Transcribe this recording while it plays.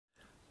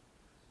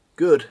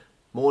Good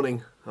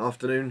morning,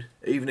 afternoon,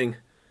 evening,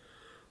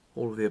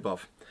 all of the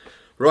above.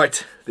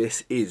 Right,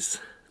 this is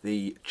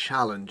the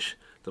challenge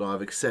that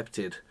I've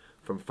accepted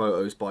from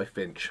Photos by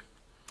Finch.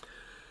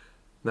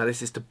 Now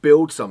this is to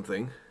build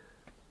something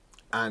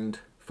and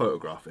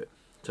photograph it,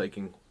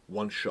 taking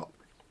one shot.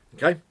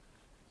 Okay?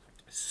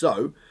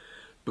 So,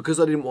 because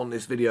I didn't want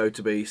this video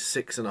to be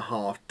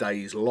 6.5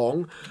 days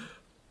long,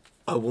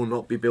 I will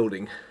not be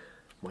building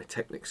my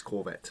Technics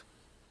Corvette.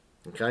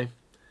 Okay?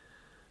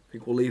 I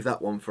think we'll leave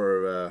that one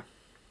for a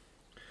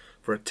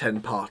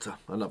 10-parter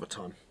another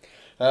time.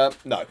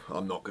 No,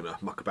 I'm not going to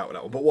muck about with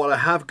that one. But what I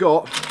have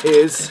got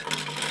is,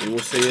 you will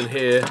see in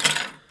here,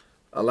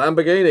 a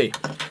Lamborghini.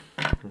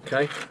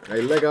 Okay,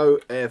 a Lego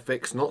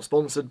Airfix, not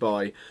sponsored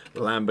by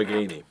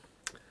Lamborghini.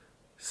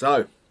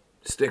 So,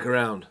 stick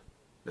around.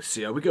 Let's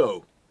see how we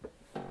go.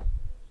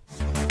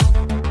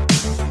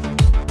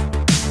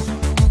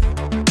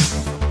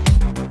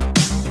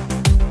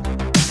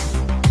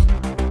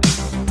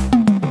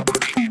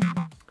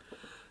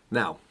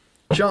 Now,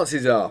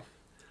 chances are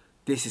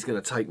this is going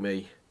to take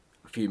me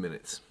a few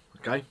minutes,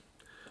 okay?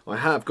 I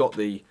have got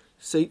the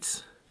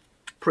seats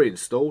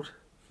pre-installed,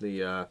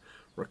 the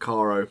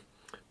Recaro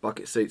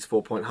bucket seats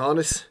 4-point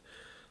harness.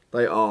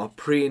 They are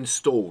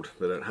pre-installed,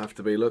 they don't have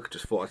to be. Look,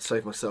 just thought I'd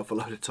save myself a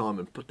load of time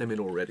and put them in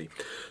already.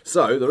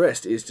 So the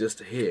rest is just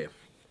here.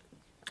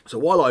 So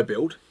while I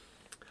build,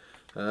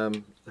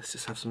 let's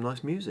just have some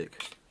nice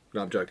music.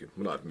 No, I'm joking,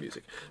 we're not having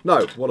music.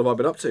 No, what have I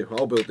been up to?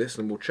 I'll build this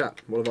and we'll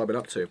chat. What have I been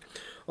up to?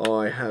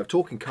 I have,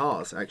 talking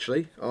cars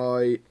actually,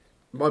 my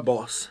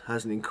boss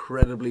has an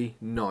incredibly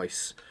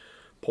nice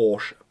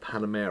Porsche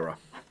Panamera.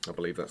 I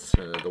believe that's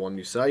the one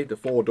you say, the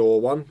 4-door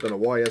one. Don't know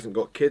why he hasn't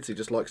got kids, he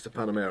just likes the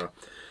Panamera.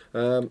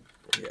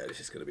 Yeah, this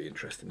is going to be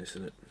interesting,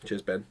 isn't it?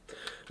 Cheers, Ben.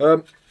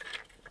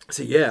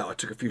 So yeah, I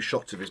took a few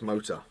shots of his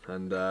motor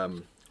and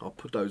I'll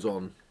put those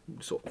on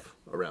sort of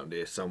around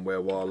here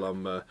somewhere while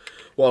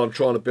I'm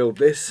trying to build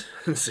this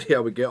and see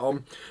how we get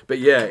on. But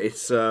yeah,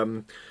 it's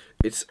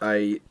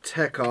a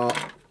Tech Art,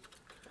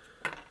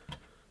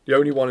 the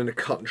only one in the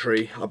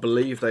country. I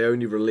believe they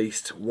only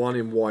released one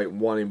in white and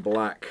one in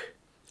black,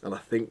 and I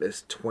think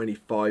there's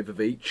 25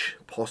 of each,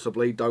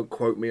 possibly. Don't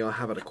quote me. I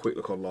have had a quick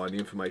look online. The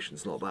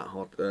information's not that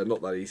hard,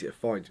 not that easy to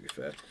find, to be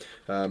fair.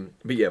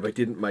 But yeah, they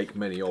didn't make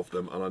many of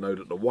them, and I know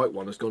that the white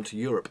one has gone to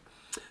Europe.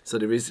 So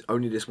there is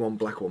only this one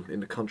black one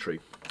in the country,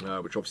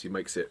 which obviously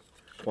makes it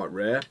quite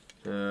rare.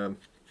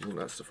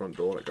 That's the front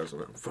door. That goes on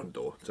that front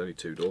door. It's only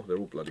 2-door. They're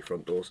all bloody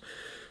front doors.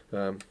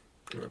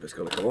 It's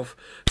got to come off.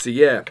 So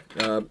yeah,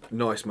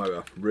 nice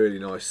motor, really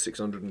nice.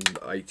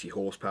 680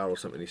 horsepower or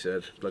something. He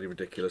said, bloody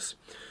ridiculous.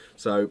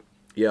 So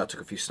yeah, I took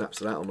a few snaps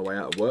of that on the way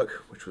out of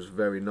work, which was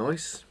very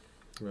nice.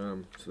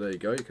 So there you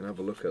go. You can have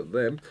a look at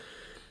them.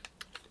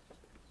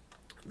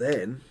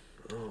 Then,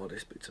 oh,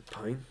 this bit's a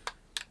pain.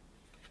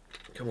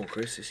 Come on,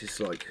 Chris, this is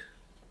like...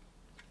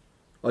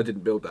 I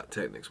didn't build that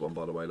Technics one,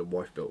 by the way, the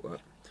wife built that.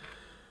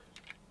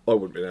 I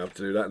wouldn't be able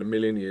to do that in a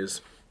million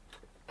years.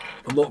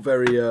 I'm not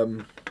very art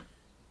and...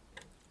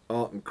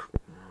 Oh,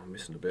 I'm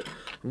missing a bit.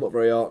 I'm not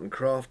very art and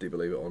crafty,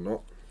 believe it or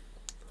not.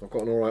 I've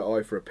got an alright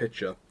eye for a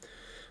picture,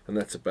 and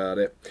that's about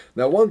it.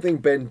 Now, one thing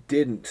Ben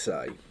didn't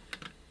say,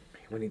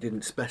 when he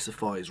didn't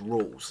specify his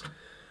rules,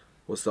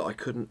 was that I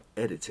couldn't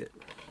edit it.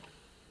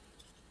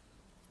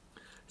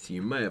 So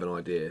you may have an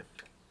idea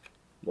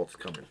what's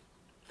coming,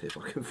 if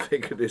I can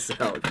figure this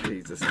out.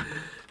 Jesus,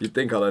 you'd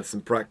think I'd had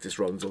some practice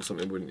runs or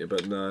something, wouldn't you?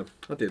 But no,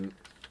 I didn't.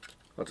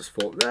 I just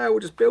thought, no,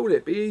 we'll just build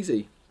it, be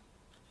easy.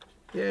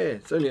 Yeah,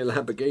 it's only a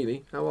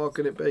Lamborghini, how hard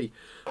can it be?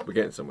 We're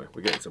getting somewhere,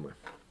 we're getting somewhere,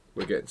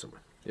 we're getting somewhere.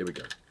 Here we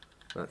go.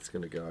 That's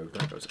going to go,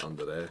 that goes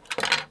under there,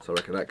 so I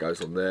reckon that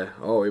goes on there.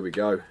 Oh, here we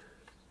go.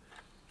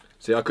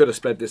 See, I could have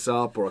sped this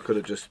up, or I could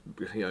have just,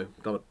 you know,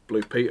 done a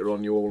Blue Peter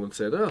on you all and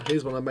said, oh,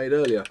 here's one I made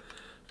earlier.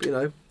 But, you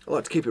know, I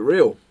like to keep it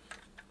real.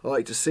 I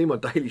like to see my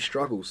daily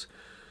struggles.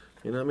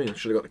 You know what I mean? I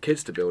should have got the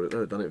kids to build it. They'd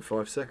have done it in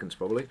 5 seconds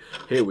probably.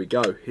 Here we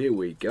go. Here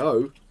we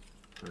go.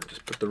 I'll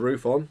just put the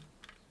roof on.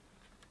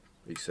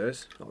 He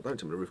says. Oh, don't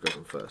tell me the roof goes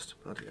on first.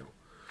 Bloody hell.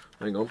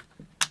 Hang on.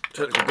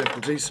 Technical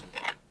difficulties.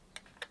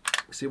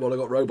 See what I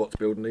got robots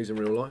building these in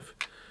real life.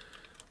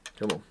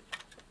 Come on.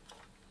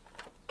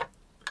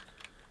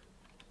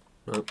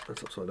 No,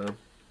 that's upside down.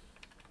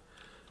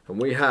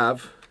 And we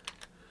have,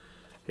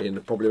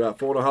 in probably about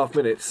 4.5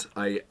 minutes,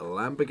 a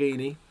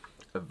Lamborghini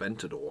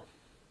Aventador.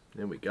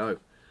 There we go.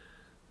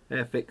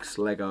 Airfix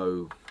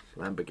Lego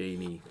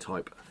Lamborghini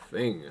type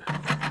thing.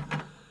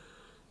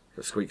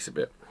 That squeaks a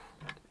bit.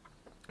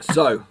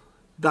 So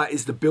that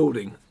is the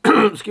building.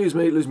 Excuse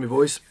me, losing my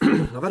voice.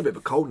 I've had a bit of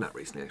a cold in that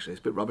recently actually. It's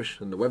a bit rubbish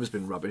and the weather's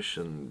been rubbish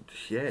and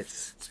yeah,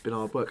 it's been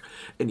hard work.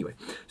 Anyway,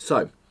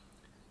 so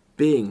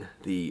being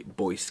the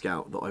Boy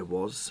Scout that I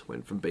was,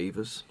 went from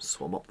Beavers,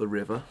 swam up the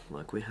river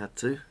like we had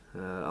to,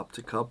 up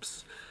to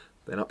Cubs,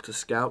 then up to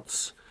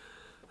Scouts.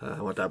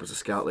 My dad was a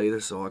Scout leader,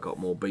 so I got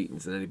more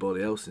beatings than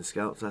anybody else in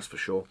Scouts, that's for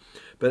sure.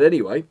 But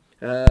anyway,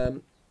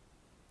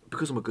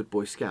 because I'm a good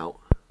Boy Scout,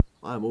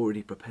 I am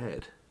already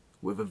prepared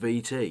with a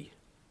VT.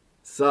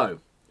 So,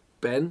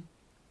 Ben,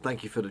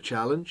 thank you for the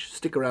challenge.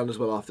 Stick around as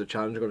well after the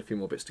challenge. I've got a few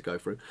more bits to go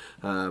through.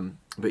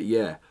 But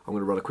yeah, I'm going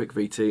to run a quick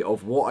VT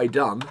of what I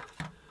done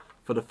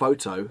for the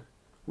photo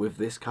with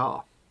this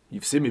car.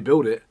 You've seen me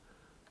build it.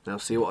 Now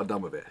see what I've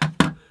done with it.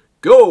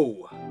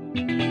 Go!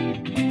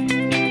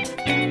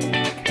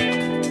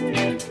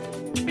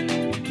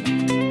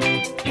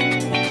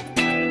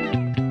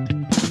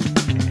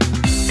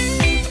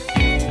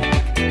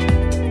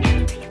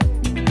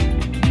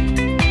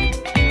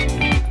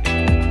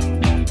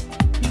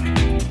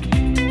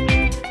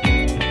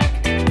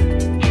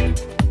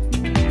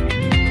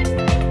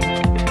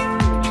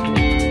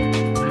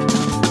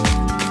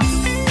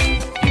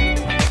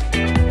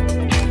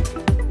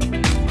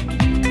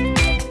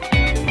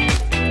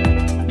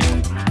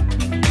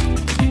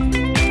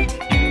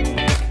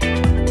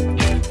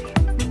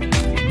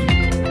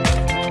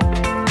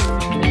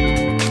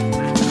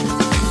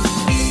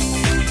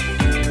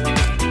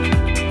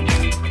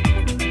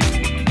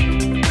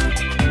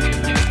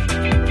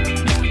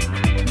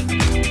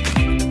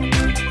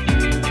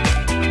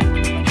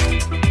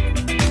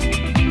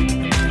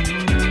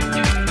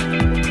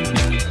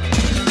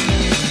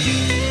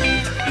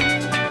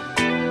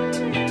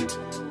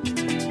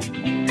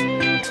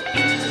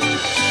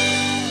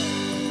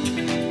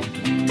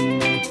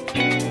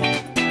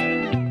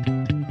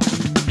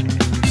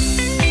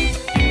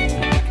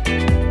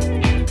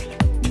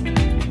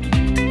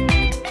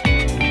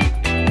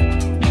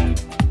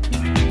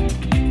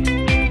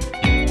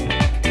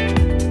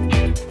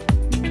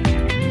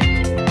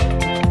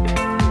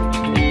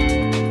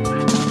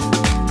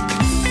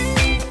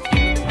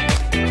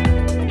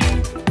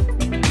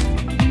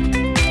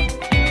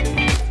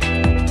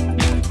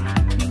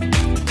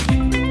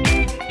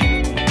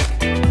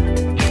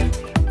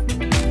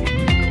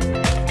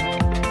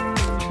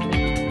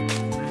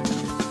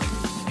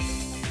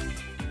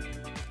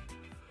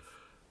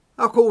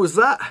 How cool was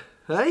that?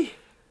 Hey?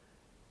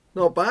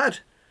 Not bad.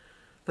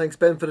 Thanks,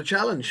 Ben, for the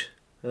challenge.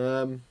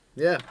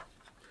 Yeah.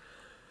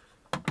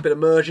 Bit of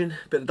merging,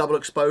 bit of double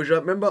exposure.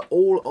 Remember,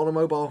 all on a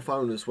mobile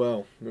phone as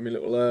well. With my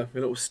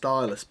little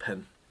stylus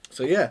pen.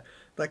 So yeah,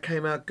 that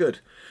came out good.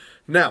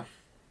 Now,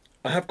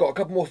 I have got a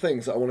couple more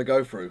things that I want to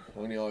go through.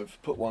 Only I've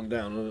put one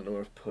down. I don't know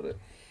where I've put it.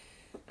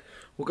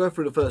 We'll go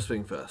through the first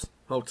thing first.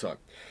 Hold tight.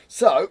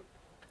 So,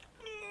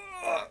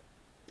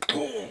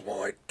 oh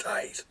my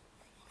days.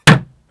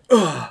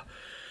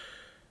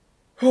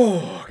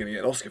 Oh, gonna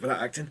get an Oscar for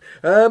that acting.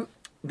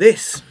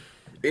 This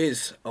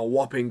is a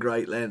whopping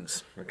great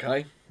lens.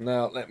 Okay,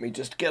 now let me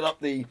just get up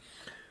the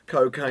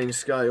cocaine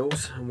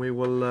scales and we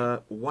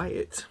will weigh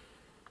it.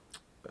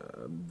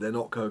 They're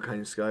not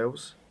cocaine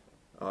scales.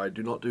 I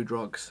do not do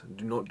drugs.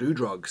 Do not do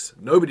drugs.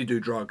 Nobody do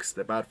drugs.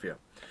 They're bad for you.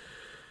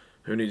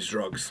 Who needs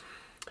drugs?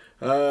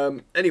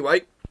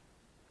 Anyway,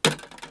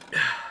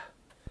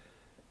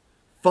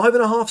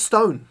 5.5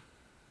 stone.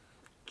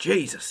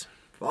 Jesus,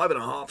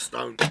 5.5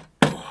 stone.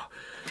 Oh.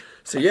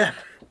 So yeah,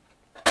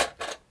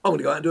 I'm going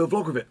to go out and do a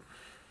vlog with it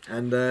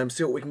and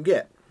see what we can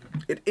get.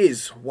 It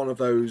is one of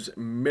those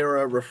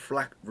mirror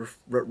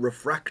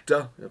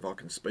refractor, if I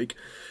can speak,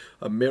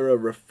 a mirror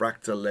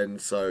refractor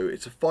lens. So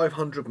it's a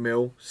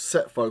 500mm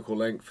set focal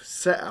length,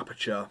 set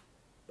aperture,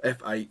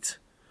 f8.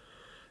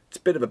 It's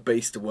a bit of a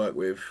beast to work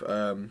with.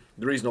 The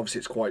reason obviously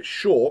it's quite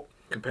short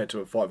compared to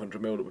a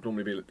 500mm that would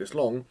normally be this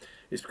long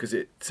is because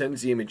it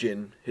sends the image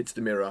in, hits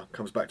the mirror,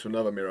 comes back to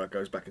another mirror,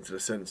 goes back into the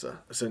sensor,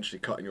 essentially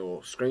cutting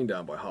your screen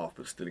down by half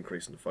but still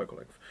increasing the focal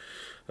length.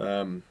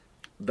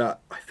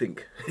 That, I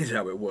think, is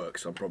how it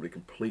works. I'm probably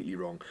completely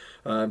wrong.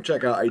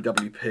 Check out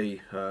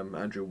AWP,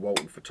 Andrew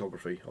Walton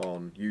Photography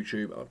on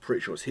YouTube. I'm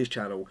pretty sure it's his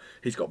channel.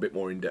 He's got a bit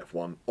more in-depth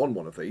one on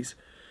one of these.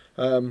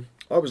 I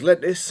was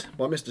lent this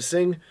by Mr.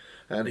 Singh,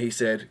 and he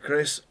said,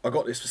 Chris, I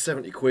got this for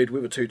 70 quid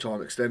with a 2-time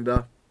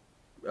extender.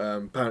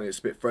 Apparently it's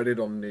a bit threaded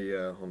on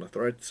the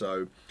thread,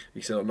 so he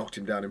said I knocked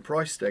him down in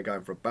price. They're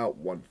going for about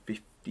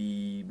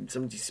 150,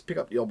 70, pick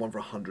up the odd one for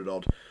 100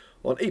 odd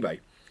on eBay.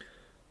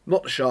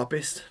 Not the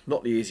sharpest,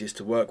 not the easiest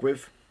to work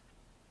with,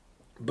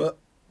 but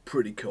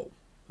pretty cool.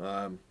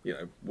 You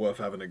know, worth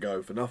having a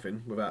go for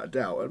nothing, without a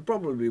doubt, and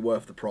probably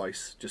worth the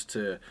price just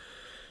to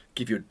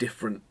give you a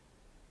different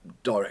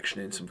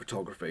direction in some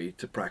photography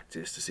to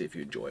practice, to see if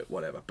you enjoy it,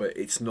 whatever. But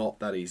it's not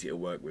that easy to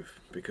work with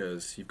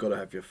because you've got to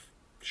have your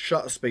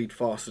shutter speed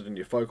faster than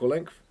your focal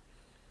length.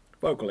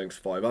 Focal length's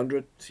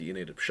 500, so you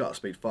need a shutter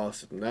speed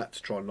faster than that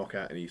to try and knock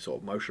out any sort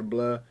of motion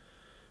blur.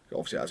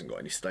 Obviously it hasn't got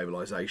any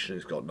stabilisation,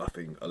 it's got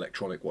nothing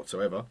electronic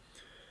whatsoever.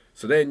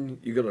 So then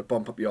you've got to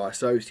bump up your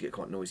ISOs to get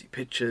quite noisy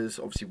pictures.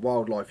 Obviously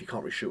wildlife you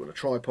can't really shoot on a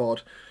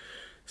tripod.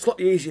 It's not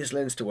the easiest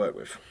lens to work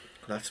with,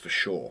 that's for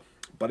sure.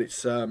 But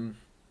it's,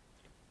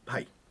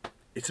 hey,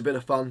 it's a bit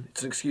of fun.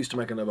 It's an excuse to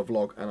make another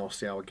vlog and I'll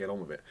see how I get on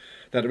with it.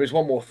 Now there is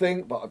one more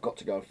thing, but I've got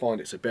to go and find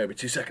it, so bear with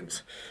me 2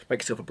 seconds. Make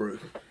yourself a brew.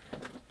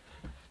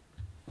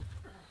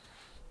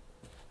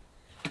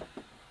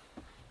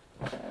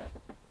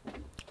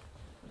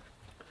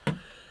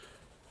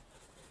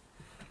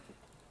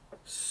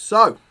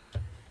 So,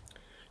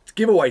 it's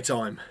giveaway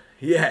time.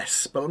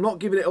 Yes, but I'm not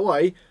giving it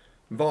away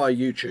via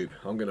YouTube.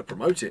 I'm going to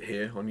promote it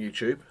here on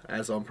YouTube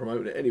as I'm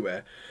promoting it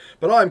anywhere.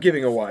 But I'm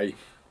giving away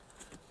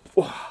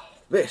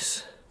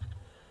this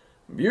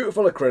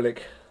beautiful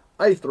acrylic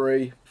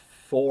A3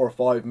 4 or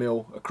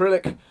 5mm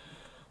acrylic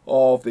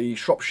of the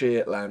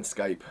Shropshire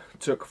landscape.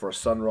 Took for a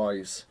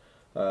sunrise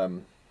a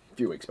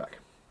few weeks back.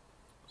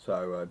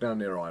 So down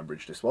near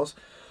Ironbridge this was.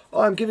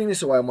 I'm giving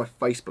this away on my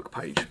Facebook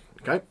page.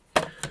 Okay,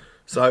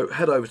 so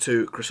head over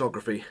to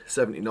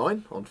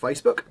Chrisography79 on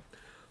Facebook,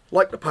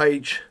 like the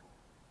page,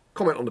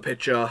 comment on the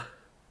picture,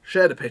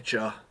 share the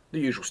picture, the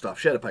usual stuff.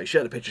 Share the page,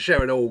 share the picture,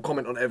 share it all,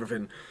 comment on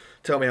everything.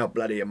 Tell me how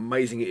bloody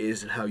amazing it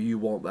is and how you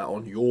want that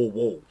on your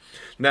wall.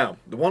 Now,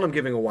 the one I'm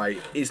giving away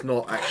is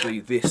not actually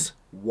this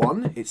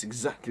one. It's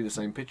exactly the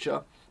same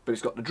picture, but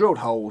it's got the drilled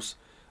holes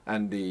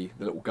and the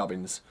little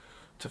gubbins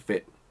to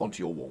fit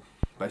onto your wall,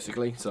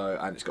 basically. So,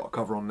 and it's got a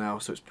cover on now,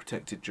 so it's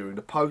protected during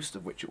the post,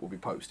 of which it will be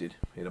posted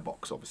in a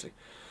box, obviously.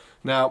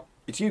 Now,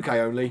 it's UK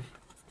only.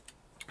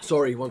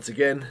 Sorry once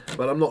again,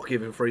 but I'm not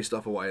giving free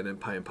stuff away and then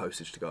paying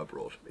postage to go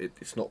abroad.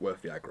 It's not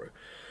worth the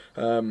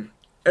aggro.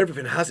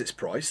 Everything has its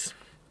price.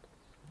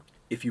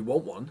 If you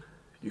want one,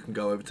 you can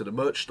go over to the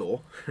merch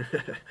store.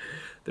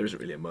 There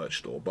isn't really a merch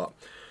store, but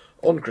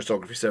on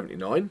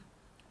Chrisography79,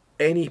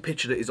 any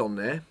picture that is on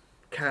there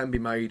can be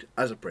made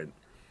as a print.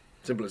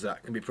 Simple as that.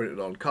 It can be printed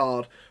on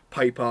card,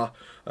 paper.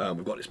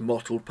 We've got this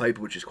mottled paper,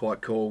 which is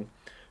quite cool.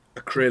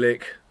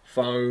 Acrylic,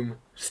 foam,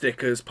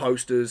 stickers,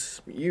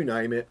 posters, you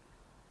name it.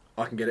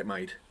 I can get it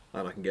made,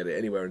 and I can get it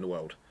anywhere in the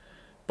world.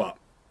 But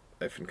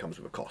everything comes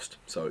with a cost.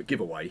 So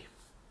giveaway,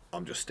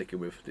 I'm just sticking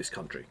with this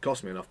country. It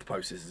costs me enough to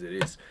post this as it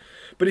is.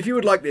 But if you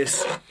would like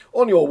this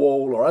on your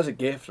wall, or as a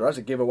gift, or as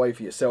a giveaway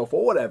for yourself,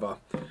 or whatever,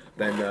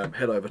 then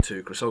head over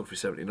to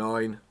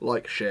Chrisography79,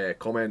 like, share,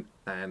 comment,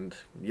 and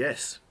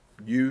yes,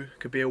 you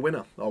could be a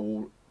winner. I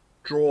will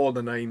draw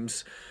the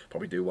names,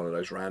 probably do one of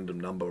those random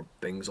number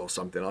things or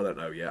something. I don't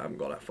know yet, I haven't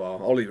got that far.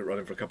 I'll leave it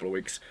running for a couple of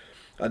weeks.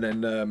 And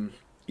then,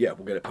 yeah,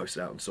 we'll get it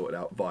posted out and sorted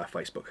out via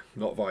Facebook,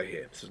 not via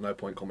here. So there's no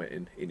point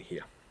commenting in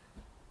here.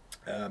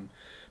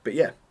 But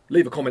yeah,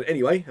 leave a comment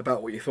anyway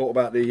about what you thought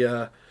about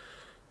the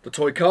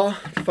toy car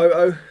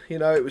photo. You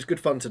know, it was good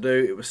fun to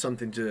do. It was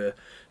something to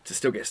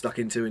still get stuck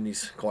into in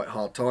these quite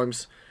hard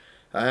times.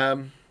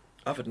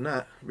 Other than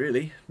that,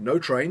 really, no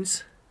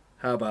trains.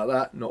 How about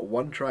that? Not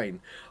one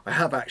train. I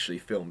have actually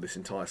filmed this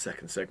entire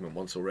second segment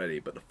once already,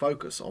 but the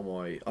focus on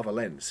my other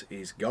lens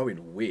is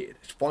going weird.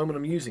 It's fine when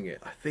I'm using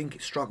it. I think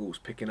it struggles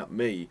picking up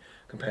me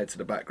compared to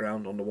the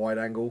background on the wide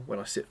angle when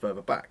I sit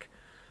further back,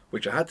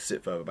 which I had to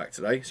sit further back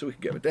today so we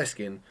could get a desk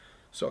in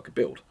so I could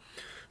build.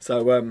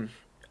 So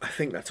I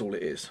think that's all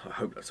it is. I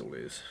hope that's all it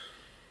is.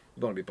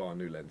 I don't want to be buying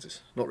new lenses.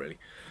 Not really.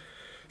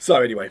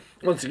 So anyway,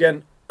 once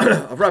again,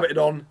 I've rabbited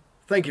on.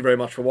 Thank you very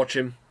much for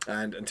watching,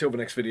 and until the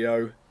next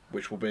video,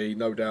 which will be,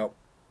 no doubt,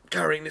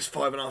 carrying this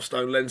 5.5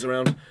 stone lens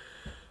around,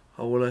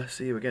 I will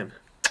see you again.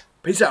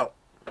 Peace out.